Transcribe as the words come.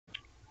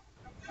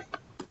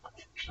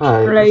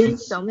Hi, this Right,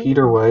 is tell me.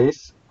 Peter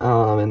Weiss,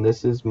 and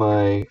this is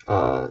my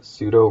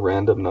pseudo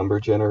random number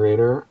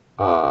generator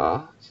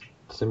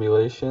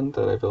simulation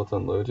that I built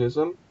on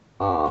Logism.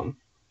 Um,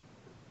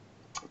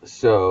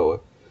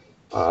 so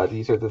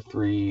these are the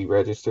three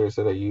registers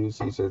that I use.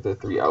 These are the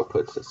three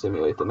outputs that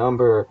simulate the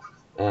number,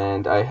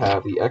 and I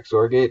have the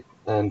XOR gate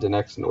and an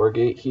XNOR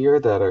gate here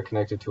that are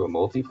connected to a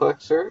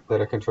multiplexer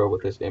that are controlled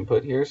with this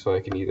input here. So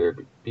I can either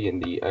be in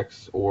the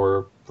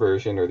XOR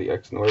version or the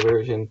XNOR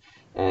version,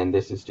 and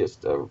this is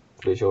just a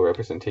visual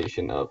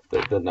representation of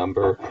the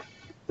number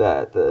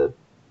that the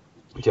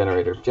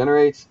generator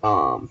generates.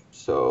 Uh,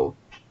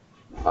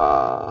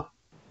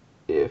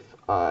 if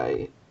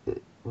I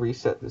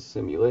reset the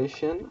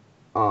simulation,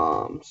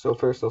 so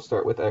first I'll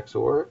start with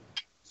XOR.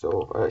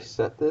 So if I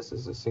set this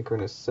as a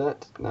synchronous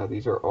set, now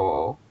these are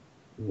all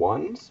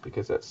ones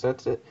because that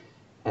sets it.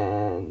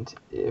 And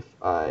if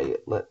I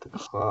let the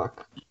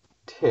clock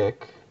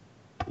tick,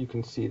 you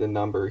can see the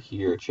number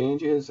here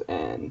changes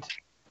and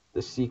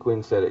the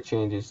sequence that it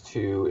changes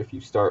to. If you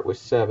start with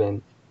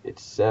 7,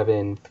 it's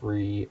 7,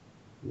 3,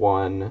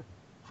 1,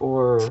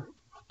 4,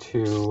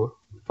 2,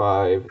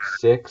 5,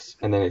 6,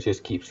 and then it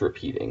just keeps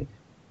repeating.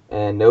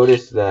 And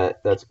notice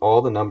that that's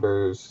all the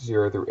numbers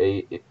 0 through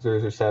 8, 0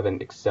 through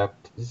 7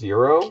 except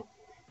 0,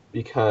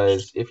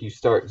 because if you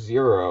start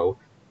 0,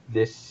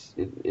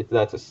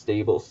 that's a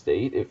stable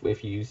state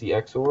if you use the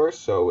XOR,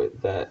 so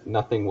that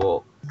nothing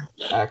will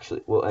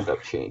end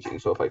up changing.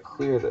 So if I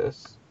clear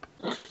this,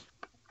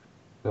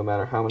 no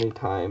matter how many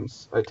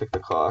times I tick the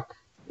clock,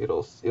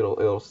 it'll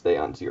stay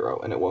on 0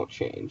 and it won't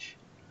change.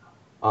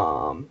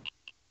 Um,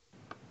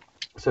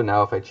 so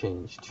now if I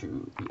change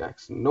to the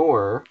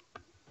XNOR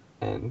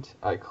and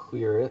I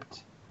clear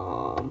it,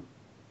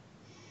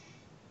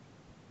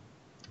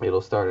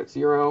 it'll start at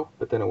 0,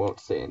 but then it won't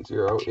stay in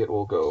 0. It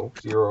will go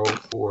 0,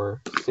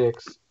 4,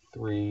 6,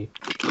 3,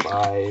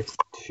 5,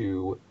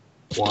 2,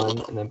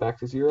 1, and then back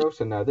to 0.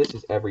 So now this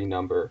is every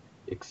number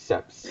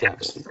except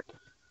 7.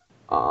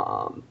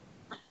 Um,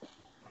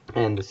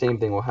 and the same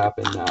thing will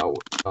happen now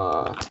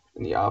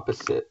in the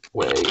opposite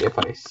way. If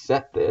I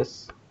set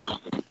this,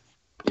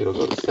 it'll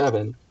go to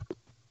 7,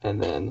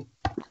 and then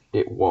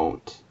it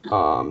won't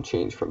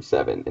change from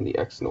 7 in the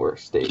XNOR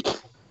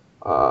state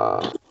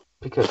uh,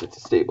 because it's a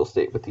stable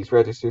state with these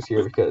registers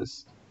here,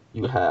 because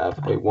you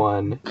have a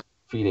 1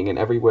 feeding in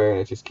everywhere and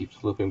it just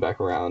keeps looping back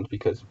around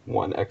because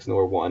 1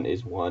 XNOR 1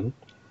 is 1.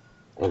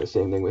 And the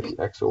same thing with the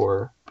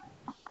XOR.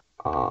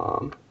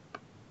 Um,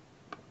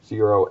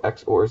 0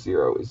 XOR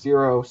 0 is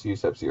 0, so you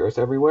just have zeros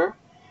everywhere.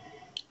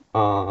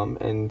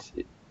 And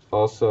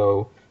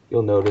also,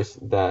 you'll notice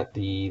that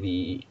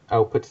the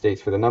output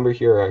states for the number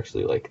here are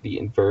actually like the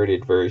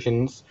inverted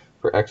versions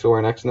for XOR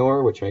and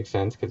XNOR, which makes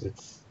sense because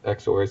it's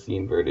XOR is the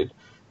inverted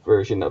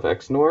version of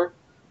XNOR.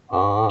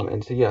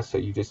 And so yeah, so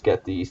you just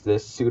get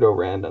this pseudo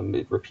random.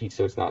 It repeats,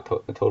 so it's not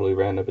totally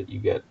random, but you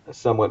get a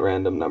somewhat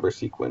random number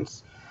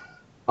sequence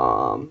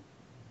um,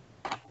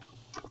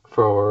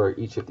 for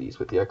each of these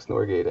with the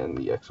XNOR gate and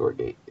the XOR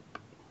gate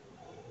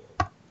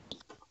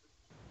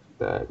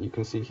that you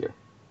can see here.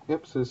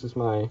 Yep, so this is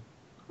my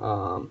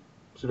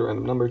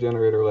pseudo-random number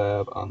generator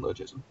lab on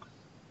Logism.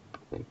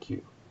 Thank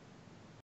you.